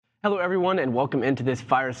Hello, everyone, and welcome into this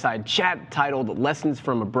fireside chat titled Lessons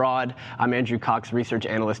from Abroad. I'm Andrew Cox, research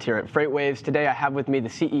analyst here at FreightWaves. Today, I have with me the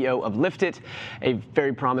CEO of Lyft, a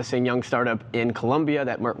very promising young startup in Colombia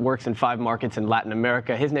that works in 5 markets in Latin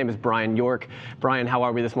America. His name is Brian York. Brian, how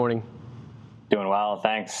are we this morning? Doing well,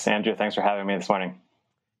 thanks, Andrew. Thanks for having me this morning.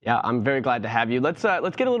 Yeah, I'm very glad to have you. Let's get a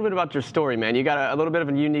little bit about your story, man. You got a little bit of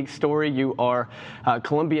a unique story. You are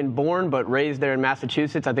Colombian-born but raised there in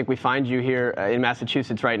Massachusetts. I think we find you here in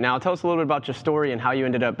Massachusetts right now. Tell us a little bit about your story and how you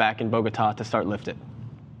ended up back in Bogota to start Lyft.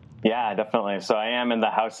 Yeah, definitely. So I am in the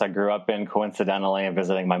house I grew up in, coincidentally,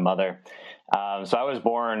 visiting my mother. So I was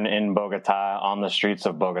born in Bogota, on the streets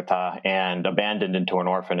of Bogota, and abandoned into an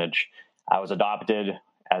orphanage. I was adopted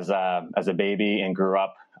as a baby and grew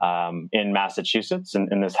up in Massachusetts,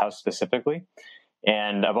 in this house specifically.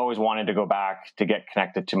 And I've always wanted to go back to get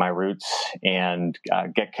connected to my roots and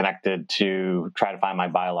get connected to try to find my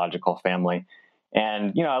biological family.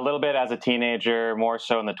 And, you know, a little bit as a teenager, more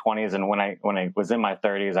so in the 20s. And when I was in my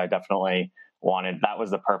 30s, I definitely that was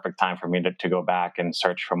the perfect time for me to go back and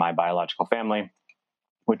search for my biological family,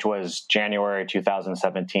 which was January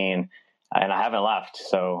 2017. And I haven't left.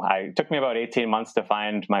 So it took me about 18 months to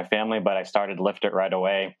find my family, but I started Lyft right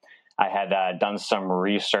away. I had done some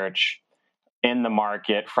research in the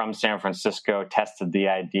market from San Francisco, tested the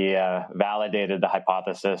idea, validated the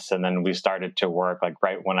hypothesis, and then we started to work like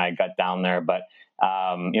right when I got down there. But,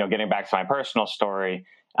 getting back to my personal story,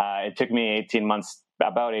 it took me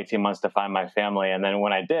about 18 months to find my family. And then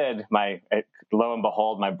when I did, lo and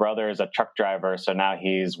behold, my brother is a truck driver. So now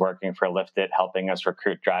he's working for Lyft, helping us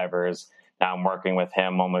recruit drivers. Now I'm working with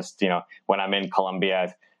him almost, when I'm in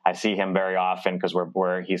Colombia, I see him very often because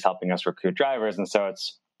he's helping us recruit drivers. And so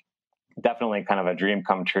it's definitely kind of a dream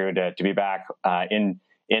come true to be back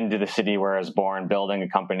into the city where I was born, building a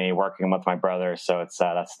company, working with my brother. So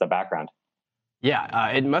that's the background. Yeah,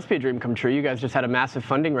 it must be a dream come true. You guys just had a massive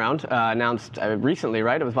funding round announced recently,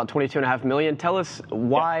 right? It was about $22.5 million. Tell us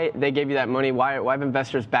why they gave you that money. Why have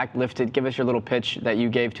investors backed Lyft? Give us your little pitch that you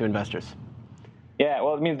gave to investors. Yeah,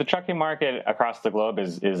 well, I mean, the trucking market across the globe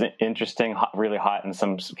is interesting, really hot in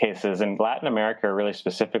some cases. In Latin America, really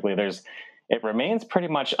specifically, it remains pretty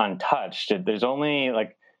much untouched. There's only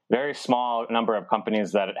like very small number of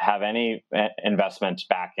companies that have any investment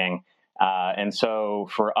backing. And so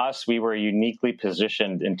for us, we were uniquely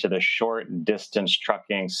positioned into the short distance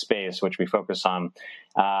trucking space, which we focus on.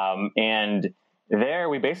 And there,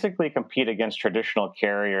 we basically compete against traditional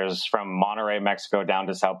carriers from Monterrey, Mexico, down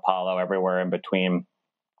to Sao Paulo, everywhere in between.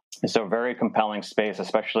 So very compelling space,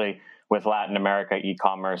 especially with Latin America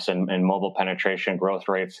e-commerce and mobile penetration growth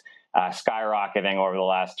rates skyrocketing over the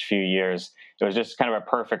last few years. It was just kind of a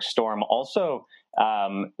perfect storm. Also,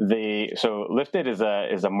 so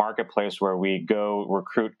Lyft is a marketplace where we go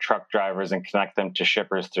recruit truck drivers and connect them to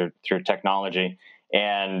shippers through technology.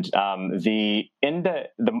 And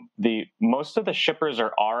most of the shippers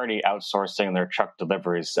are already outsourcing their truck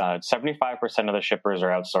deliveries. 75% of the shippers are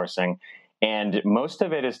outsourcing, and most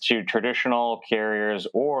of it is to traditional carriers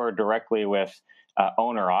or directly with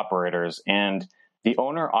owner operators. And the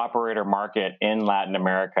owner operator market in Latin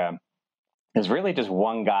America is really just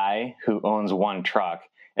one guy who owns one truck.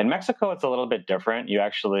 In Mexico, it's a little bit different.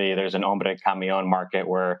 There's an hombre camión market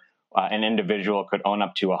where an individual could own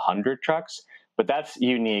up to 100 trucks. But that's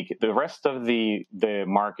unique. The rest of the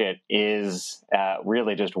market is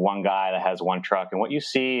really just one guy that has one truck. And what you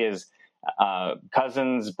see is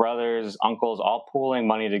cousins, brothers, uncles, all pooling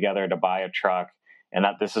money together to buy a truck. And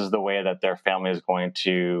that this is the way that their family is going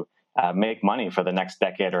to make money for the next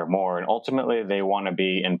decade or more. And ultimately, they want to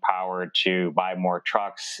be empowered to buy more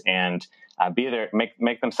trucks and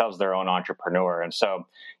make themselves their own entrepreneur. And so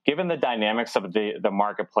given the dynamics of the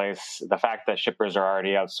marketplace, the fact that shippers are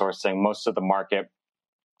already outsourcing, most of the market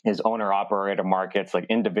is owner-operator markets, like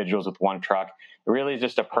individuals with one truck, really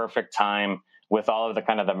just a perfect time with all of the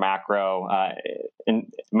kind of the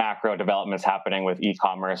macro developments happening with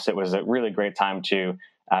e-commerce. It was a really great time to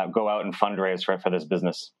go out and fundraise for this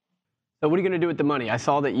business. So what are you going to do with the money? I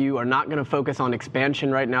saw that you are not going to focus on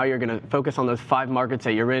expansion right now. You're going to focus on those 5 markets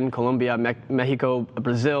that you're in: Colombia, Mexico,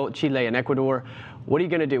 Brazil, Chile, and Ecuador. What are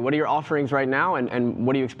you going to do? What are your offerings right now, and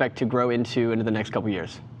what do you expect to grow into the next couple of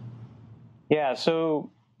years? Yeah,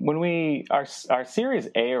 so when our Series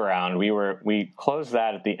A round, we closed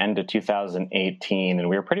that at the end of 2018, and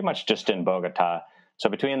we were pretty much just in Bogota. So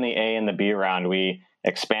between the A and the B round, we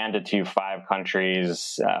expanded to 5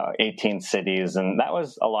 countries, 18 cities, and that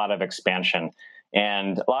was a lot of expansion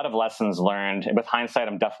and a lot of lessons learned. With hindsight,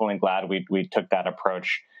 I'm definitely glad we took that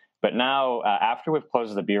approach. But now, after we've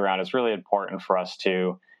closed the B round, it's really important for us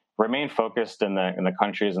to remain focused in the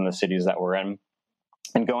countries and the cities that we're in.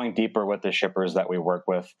 and going deeper with the shippers that we work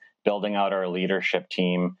with, building out our leadership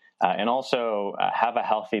team, and also have a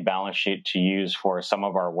healthy balance sheet to use for some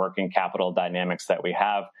of our working capital dynamics that we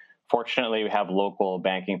have. Fortunately, we have local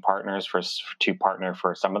banking partners to partner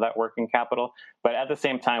for some of that working capital. But at the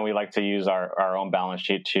same time, we like to use our own balance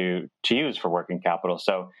sheet to use for working capital.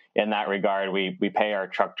 So in that regard, we pay our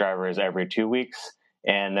truck drivers every 2 weeks.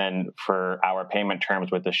 And then for our payment terms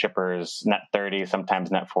with the shippers, net 30, sometimes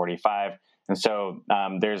net 45. And so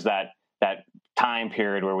there's that time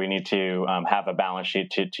period where we need to have a balance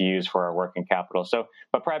sheet to use for our working capital. So,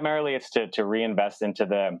 but primarily it's to reinvest into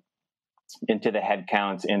the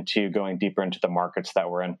headcounts, into going deeper into the markets that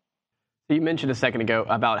we're in. You mentioned a second ago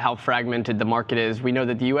about how fragmented the market is. We know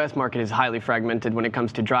that the U.S. market is highly fragmented when it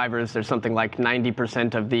comes to drivers. There's something like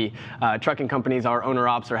 90% of the trucking companies are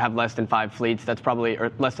owner-ops or have less than 5 fleets. That's probably,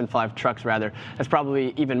 or less than 5 trucks rather. That's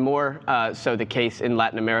probably even more so the case in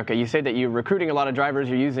Latin America. You say that you're recruiting a lot of drivers.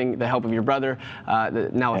 You're using the help of your brother,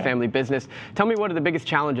 now a family business. Tell me, what are the biggest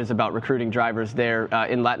challenges about recruiting drivers there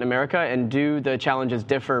in Latin America, and do the challenges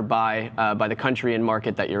differ by the country and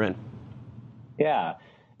market that you're in? Yeah.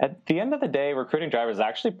 At the end of the day, recruiting drivers is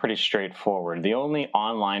actually pretty straightforward. The only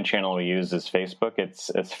online channel we use is Facebook.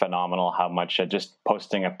 It's phenomenal how much just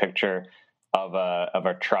posting a picture of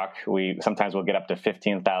a truck, we sometimes will get up to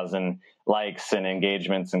 15,000 likes and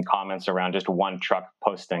engagements and comments around just one truck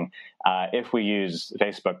posting if we use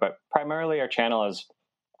Facebook. But primarily our channel is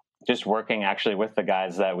just working actually with the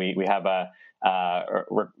guys that we have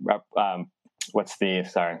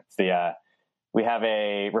we have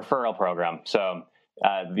a referral program. So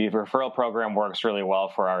the referral program works really well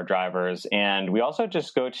for our drivers, and we also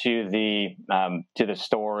just go to the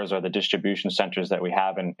stores or the distribution centers that we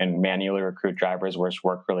have and manually recruit drivers, which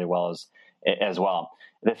work really well as well.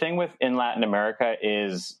 The thing in Latin America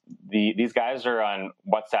is these guys are on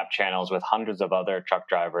WhatsApp channels with hundreds of other truck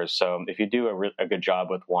drivers. So if you do a good job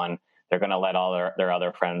with one, they're going to let all their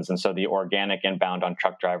other friends. And so the organic inbound on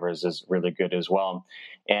truck drivers is really good as well.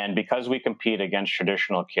 And because we compete against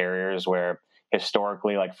traditional carriers where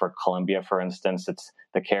historically, like for Colombia, for instance,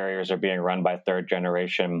 the carriers are being run by third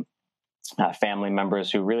generation family members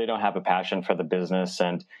who really don't have a passion for the business.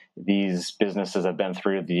 And these businesses have been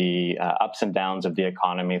through the ups and downs of the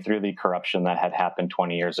economy, through the corruption that had happened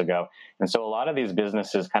 20 years ago. And so a lot of these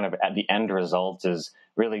businesses kind of at the end result is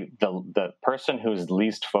really the person who's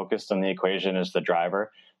least focused on the equation is the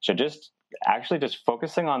driver. So just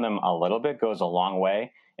focusing on them a little bit goes a long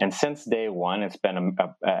way. And since day one, it's been an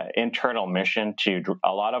internal mission to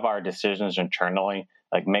a lot of our decisions internally,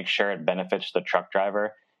 like make sure it benefits the truck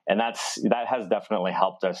driver. And that has definitely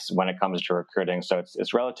helped us when it comes to recruiting. So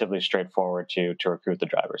it's relatively straightforward to recruit the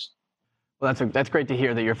drivers. Well, that's great to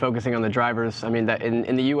hear that you're focusing on the drivers. I mean, that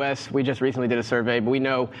in the U.S., we just recently did a survey, but we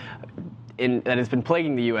know that has been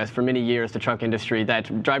plaguing the U.S. for many years, the truck industry,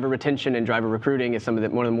 that driver retention and driver recruiting is one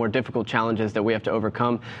of the more difficult challenges that we have to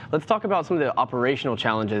overcome. Let's talk about some of the operational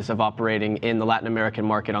challenges of operating in the Latin American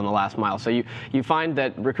market on the last mile. So you find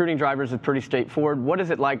that recruiting drivers is pretty straightforward. What is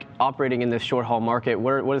it like operating in this short haul market?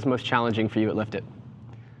 What is most challenging for you at Lyft It?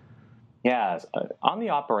 Yeah, on the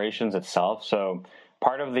operations itself, so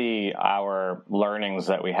part of our learnings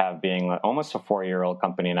that we have being almost a 4-year-old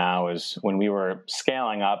company now is when we were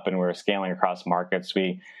scaling up and we were scaling across markets,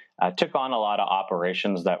 we took on a lot of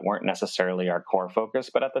operations that weren't necessarily our core focus,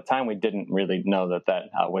 but at the time we didn't really know that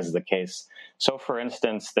was the case. So for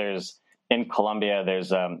instance, in Colombia,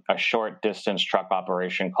 there's a short distance truck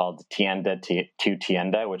operation called tienda to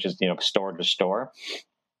tienda, which is store to store.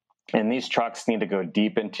 And these trucks need to go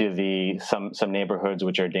deep into some neighborhoods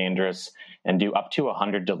which are dangerous and do up to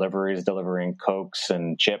 100 deliveries, delivering Cokes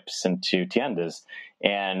and chips into tiendas.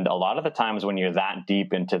 And a lot of the times when you're that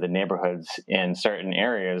deep into the neighborhoods in certain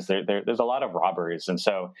areas, there's a lot of robberies. And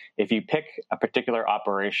so if you pick a particular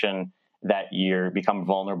operation that you become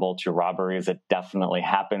vulnerable to robberies, it definitely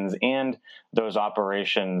happens. And those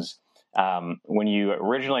operations, when you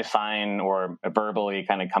originally sign or verbally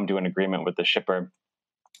kind of come to an agreement with the shipper,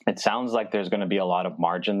 it sounds like there's going to be a lot of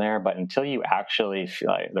margin there, but until you actually feel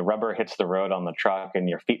like the rubber hits the road on the truck and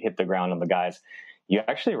your feet hit the ground on the guys, you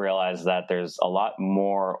actually realize that there's a lot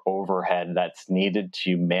more overhead that's needed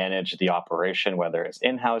to manage the operation, whether it's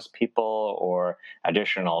in-house people or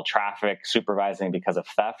additional traffic supervising because of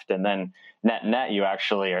theft. And then net, you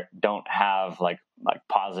actually don't have like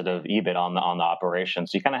positive EBIT on the operation.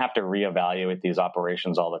 So you kind of have to reevaluate these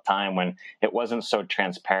operations all the time when it wasn't so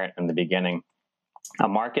transparent in the beginning. A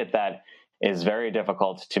market that is very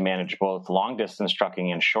difficult to manage both long distance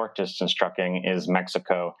trucking and short distance trucking is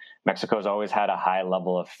Mexico. Mexico's always had a high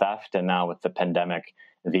level of theft, and now with the pandemic,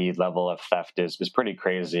 the level of theft is pretty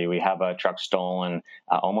crazy. We have a truck stolen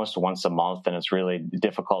almost once a month, and it's really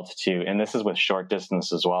difficult and this is with short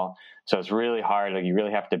distance as well. So it's really hard. Like, you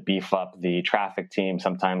really have to beef up the traffic team.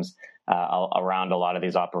 Sometimes around a lot of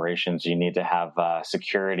these operations, you need to have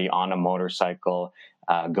security on a motorcycle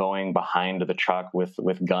going behind the truck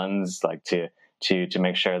with guns, like to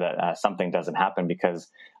make sure that something doesn't happen, because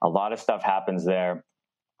a lot of stuff happens there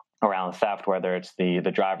around theft, whether it's the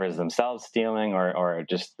drivers themselves stealing or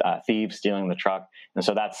just thieves stealing the truck. And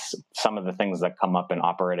so that's some of the things that come up in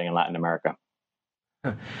operating in Latin America.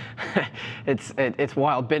 It's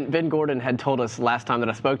wild. Ben Gordon had told us last time that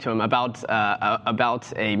I spoke to him about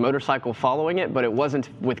a motorcycle following it, but it wasn't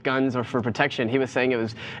with guns or for protection. He was saying it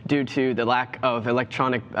was due to the lack of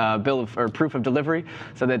electronic proof of delivery,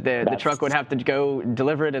 so that the truck would have to go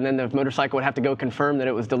deliver it, and then the motorcycle would have to go confirm that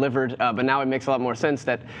it was delivered. But now it makes a lot more sense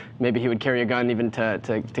that maybe he would carry a gun even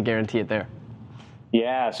to guarantee it there.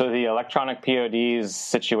 Yeah, so the electronic PODs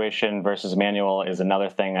situation versus manual is another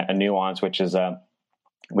thing, a nuance, which is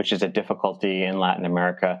a difficulty in Latin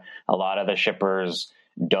America. A lot of the shippers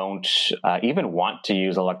don't even want to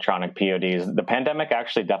use electronic PODs. The pandemic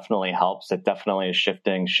actually definitely helps. It definitely is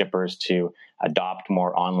shifting shippers to adopt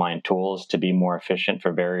more online tools to be more efficient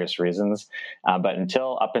for various reasons. But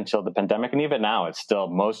up until the pandemic, and even now, it's still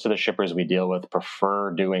most of the shippers we deal with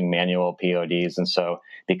prefer doing manual PODs. And so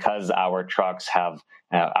because our trucks have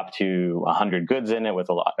up to 100 goods in it,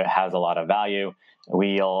 it has a lot of value,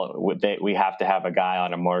 we have to have a guy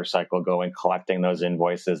on a motorcycle going collecting those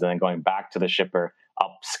invoices and then going back to the shipper,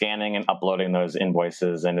 scanning and uploading those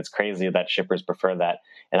invoices. And it's crazy that shippers prefer that.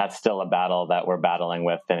 And that's still a battle that we're battling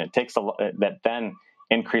with. And it takes that then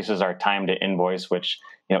increases our time to invoice, which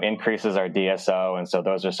increases our DSO. And so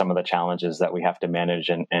those are some of the challenges that we have to manage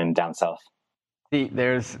in down south.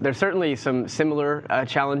 There's certainly some similar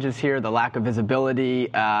challenges here. The lack of visibility.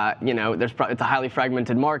 It's a highly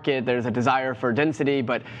fragmented market. There's a desire for density,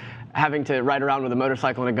 but having to ride around with a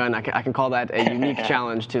motorcycle and a gun, I can call that a unique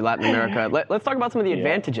challenge to Latin America. Let's talk about some of the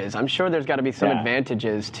advantages. I'm sure there's got to be some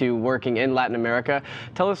advantages to working in Latin America.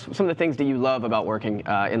 Tell us some of the things that you love about working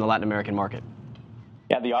in the Latin American market.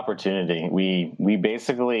 Yeah, the opportunity. We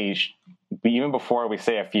basically, even before we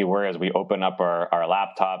say a few words, we open up our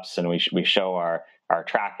laptops and we show our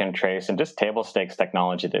track and trace and just table stakes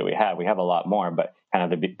technology that we have. We have a lot more, but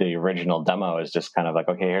kind of the original demo is just kind of like,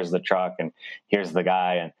 okay, here's the truck and here's the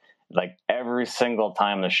guy. And like every single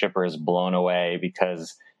time the shipper is blown away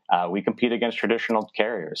because we compete against traditional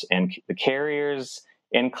carriers, and the carriers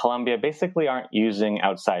in Colombia basically aren't using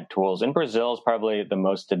outside tools. In Brazil is probably the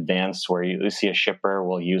most advanced, where you see a shipper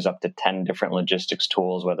will use up to 10 different logistics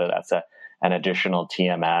tools, whether that's an additional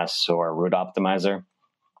TMS or a route optimizer.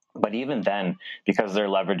 But even then, because they're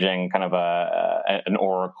leveraging kind of an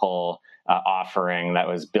Oracle offering that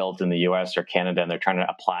was built in the US or Canada, and they're trying to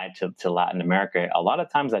apply it to Latin America, a lot of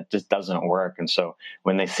times that just doesn't work. And so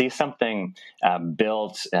when they see something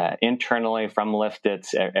built internally from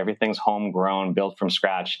Liftit, everything's homegrown, built from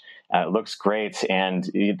scratch, looks great, and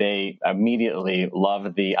they immediately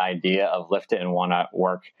love the idea of Liftit and want to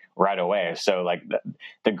work right away. So like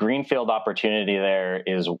the greenfield opportunity there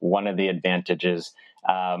is one of the advantages.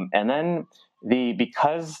 And then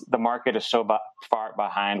because the market is so far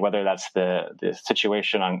behind, whether that's the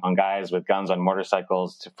situation on guys with guns on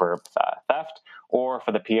motorcycles for theft or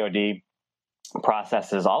for the POD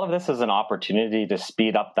processes, all of this is an opportunity to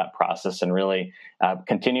speed up that process and really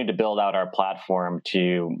continue to build out our platform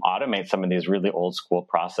to automate some of these really old school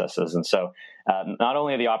processes. And so not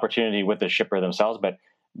only the opportunity with the shipper themselves, but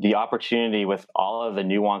the opportunity with all of the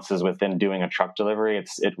nuances within doing a truck delivery,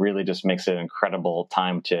 it really just makes it an incredible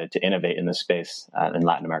time to innovate in this space in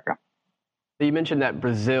Latin America. You mentioned that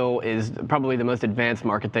Brazil is probably the most advanced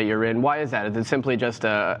market that you're in. Why is that? Is it simply just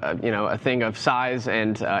a thing of size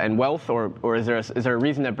and wealth, or is there a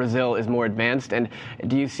reason that Brazil is more advanced? And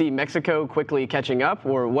do you see Mexico quickly catching up,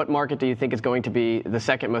 or what market do you think is going to be the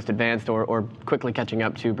second most advanced or quickly catching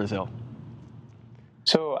up to Brazil?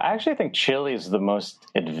 So I actually think Chile is the most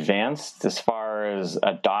advanced as far as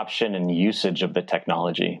adoption and usage of the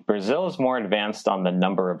technology. Brazil is more advanced on the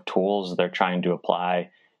number of tools they're trying to apply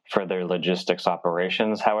for their logistics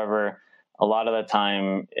operations. However, a lot of the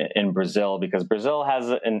time in Brazil, because Brazil has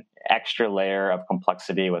an extra layer of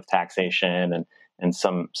complexity with taxation and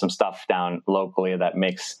some stuff down locally that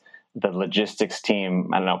makes the logistics team,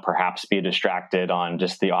 perhaps be distracted on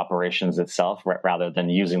just the operations itself rather than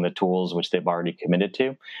using the tools which they've already committed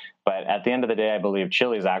to. But at the end of the day, I believe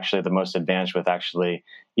Chile is actually the most advanced with actually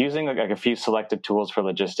using like a few selected tools for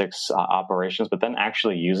logistics operations, but then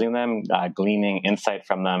actually using them, gleaning insight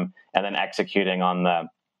from them, and then executing on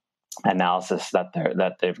analysis that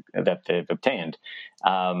they've obtained.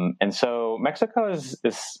 And so Mexico is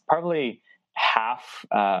probably half,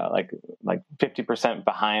 like 50%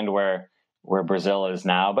 behind where Brazil is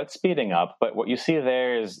now, but speeding up. But what you see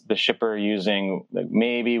there is the shipper using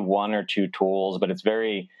maybe one or two tools, but it's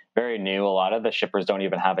very, very new. A lot of the shippers don't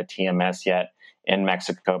even have a TMS yet in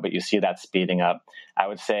Mexico, but you see that speeding up. I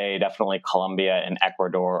would say definitely Colombia and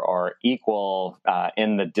Ecuador are equal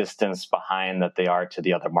in the distance behind that they are to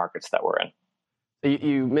the other markets that we're in.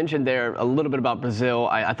 You mentioned there a little bit about Brazil.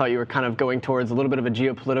 I thought you were kind of going towards a little bit of a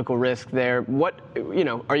geopolitical risk there.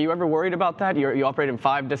 Are you ever worried about that? You operate in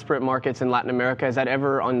 5 disparate markets in Latin America. Is that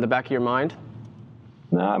ever on the back of your mind?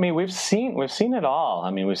 No, I mean, we've seen it all.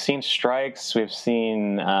 I mean, we've seen strikes, we've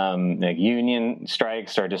seen like union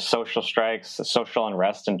strikes or just social strikes, social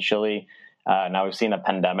unrest in Chile. Now we've seen a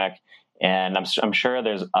pandemic, and I'm sure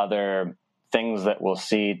there's other things that we'll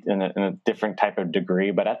see in a different type of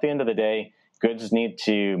degree. But at the end of the day, goods need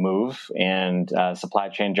to move, and supply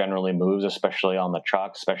chain generally moves, especially on the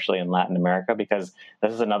truck, especially in Latin America, because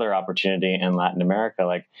this is another opportunity in Latin America.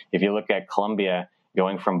 Like if you look at Colombia,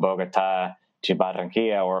 going from Bogota to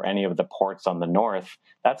Barranquilla or any of the ports on the north,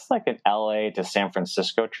 that's like an LA to San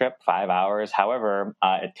Francisco trip, 5 hours. However,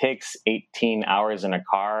 it takes 18 hours in a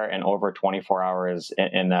car and over 24 hours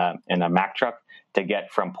in a Mack truck to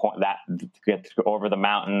get from get over the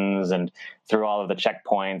mountains and through all of the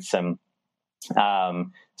checkpoints. And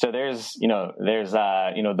so there's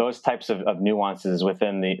those types of nuances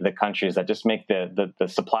within the countries that just make the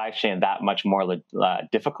supply chain that much more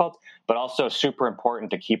difficult, but also super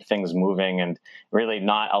important to keep things moving, and really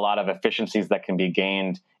not a lot of efficiencies that can be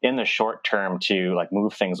gained in the short term to like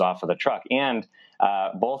move things off of the truck. And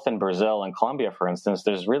both in Brazil and Colombia, for instance,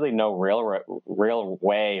 there's really no real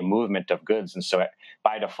way movement of goods. And so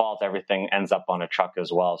by default, everything ends up on a truck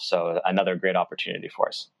as well. So another great opportunity for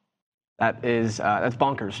us. That's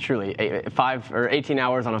bonkers, truly. 5 or 18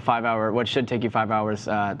 hours on a 5-hour, what should take you 5 hours.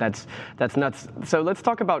 That's nuts. So let's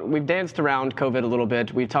talk about, we've danced around COVID a little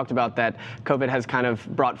bit. We've talked about that COVID has kind of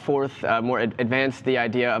brought forth, more advanced the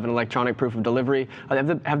idea of an electronic proof of delivery.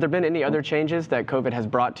 Have there been any other changes that COVID has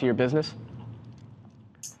brought to your business?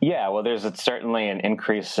 Yeah, well, there's certainly an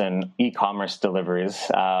increase in e-commerce deliveries,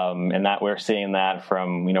 and that we're seeing that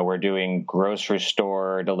from, we're doing grocery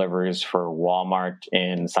store deliveries for Walmart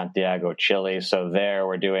in Santiago, Chile. So there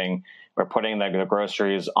we're putting the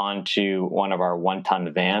groceries onto one of our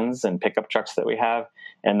 1-ton vans and pickup trucks that we have.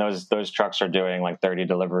 And those trucks are doing like 30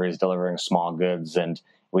 deliveries, delivering small goods. And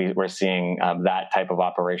we're seeing that type of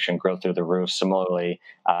operation grow through the roof. Similarly,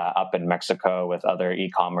 up in Mexico with other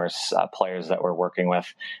e-commerce players that we're working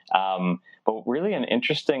with. But really an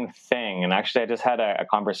interesting thing, and actually I just had a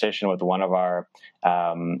conversation with one of our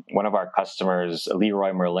customers,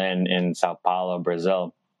 Leroy Merlin in Sao Paulo,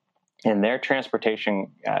 Brazil. And their transportation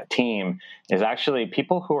team is actually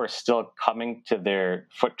people who are still coming to their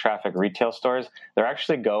foot traffic retail stores. They're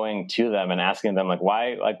actually going to them and asking them,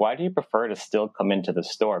 why do you prefer to still come into the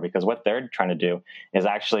store? Because what they're trying to do is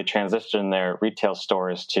actually transition their retail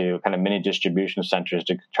stores to kind of mini distribution centers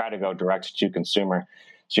to try to go direct to consumer.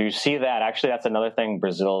 So you see that. Actually, that's another thing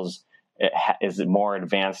Brazil's is more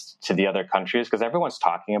advanced to the other countries, because everyone's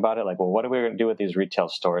talking about it. Like, well, what are we going to do with these retail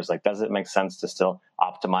stores? Like, does it make sense to still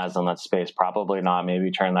optimize on that space? Probably not.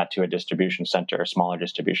 Maybe turn that to a distribution center, a smaller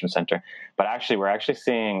distribution center. But actually, we're actually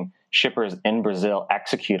seeing shippers in Brazil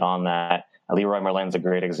execute on that. Leroy Merlin's a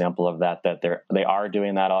great example of that they are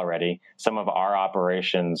doing that already. Some of our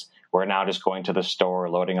operations, we're now just going to the store,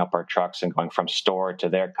 loading up our trucks and going from store to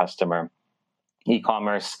their customer.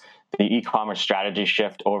 The e-commerce strategy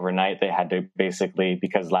shift overnight, they had to basically,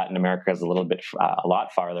 because Latin America is a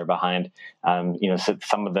lot farther behind, so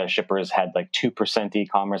some of the shippers had like 2%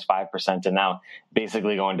 e-commerce, 5%, and now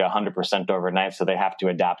basically going to 100% overnight. So they have to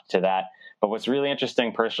adapt to that. But what's really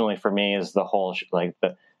interesting personally for me is the whole,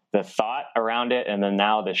 the thought around it. And then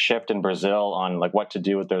now the shift in Brazil on like what to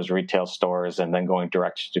do with those retail stores and then going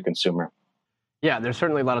direct to consumer. Yeah, there's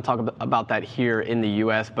certainly a lot of talk about that here in the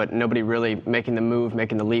U.S., but nobody really making the move,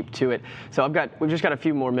 making the leap to it. So we've just got a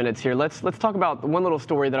few more minutes here. Let's talk about one little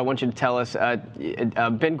story that I want you to tell us.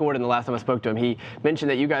 Ben Gordon, the last time I spoke to him, he mentioned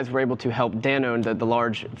that you guys were able to help Danone, the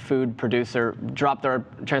large food producer, drop their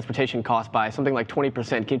transportation costs by something like 20%.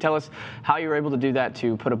 Can you tell us how you were able to do that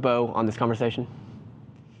to put a bow on this conversation?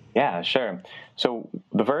 Yeah, sure. So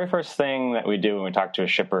the very first thing that we do when we talk to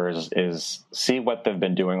shippers is see what they've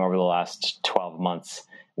been doing over the last 12 months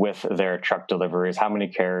with their truck deliveries. How many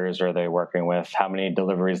carriers are they working with? How many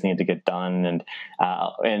deliveries need to get done?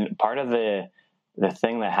 And part of the the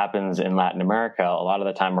thing that happens in Latin America a lot of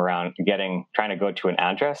the time around trying to go to an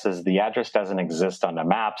address is the address doesn't exist on the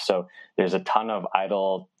map. So there's a ton of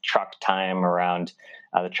idle truck time around.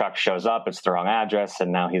 The truck shows up, it's the wrong address,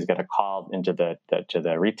 and now he's got to call into to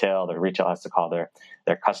the retail. The retail has to call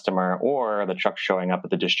their customer, or the truck showing up at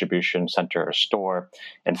the distribution center or store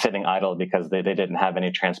and sitting idle because they didn't have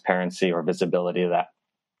any transparency or visibility that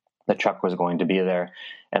the truck was going to be there.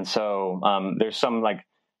 And so there's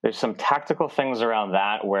some tactical things around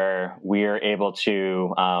that where we are able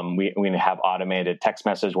to, we have automated text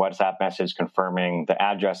message, WhatsApp message confirming the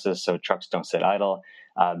addresses so trucks don't sit idle.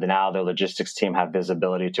 Now the logistics team have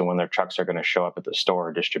visibility to when their trucks are going to show up at the store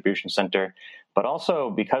or distribution center. But also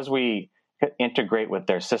because we integrate with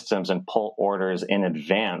their systems and pull orders in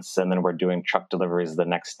advance, and then we're doing truck deliveries the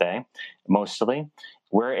next day, mostly,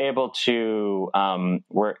 we're able to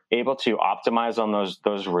optimize on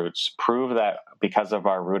those routes, prove that because of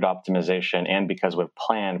our route optimization and because we've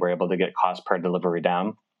planned, we're able to get cost per delivery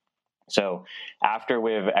down. So after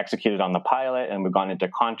we've executed on the pilot and we've gone into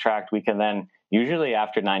contract, we can then, usually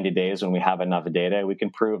after 90 days when we have enough data, we can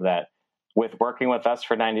prove that with working with us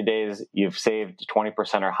for 90 days, you've saved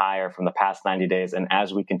 20% or higher from the past 90 days. And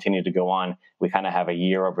as we continue to go on, we kind of have a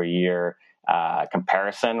year over year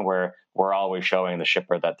comparison where we're always showing the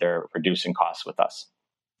shipper that they're reducing costs with us.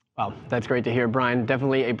 Wow, that's great to hear, Brian.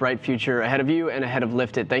 Definitely a bright future ahead of you and ahead of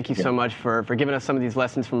Lyft It. Thank you so much for giving us some of these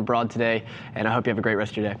lessons from abroad today, and I hope you have a great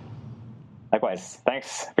rest of your day. Likewise.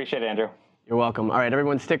 Thanks. Appreciate it, Andrew. You're welcome. All right,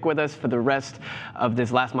 everyone, stick with us for the rest of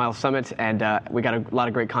this Last Mile Summit, and we got a lot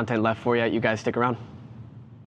of great content left for you. You guys stick around.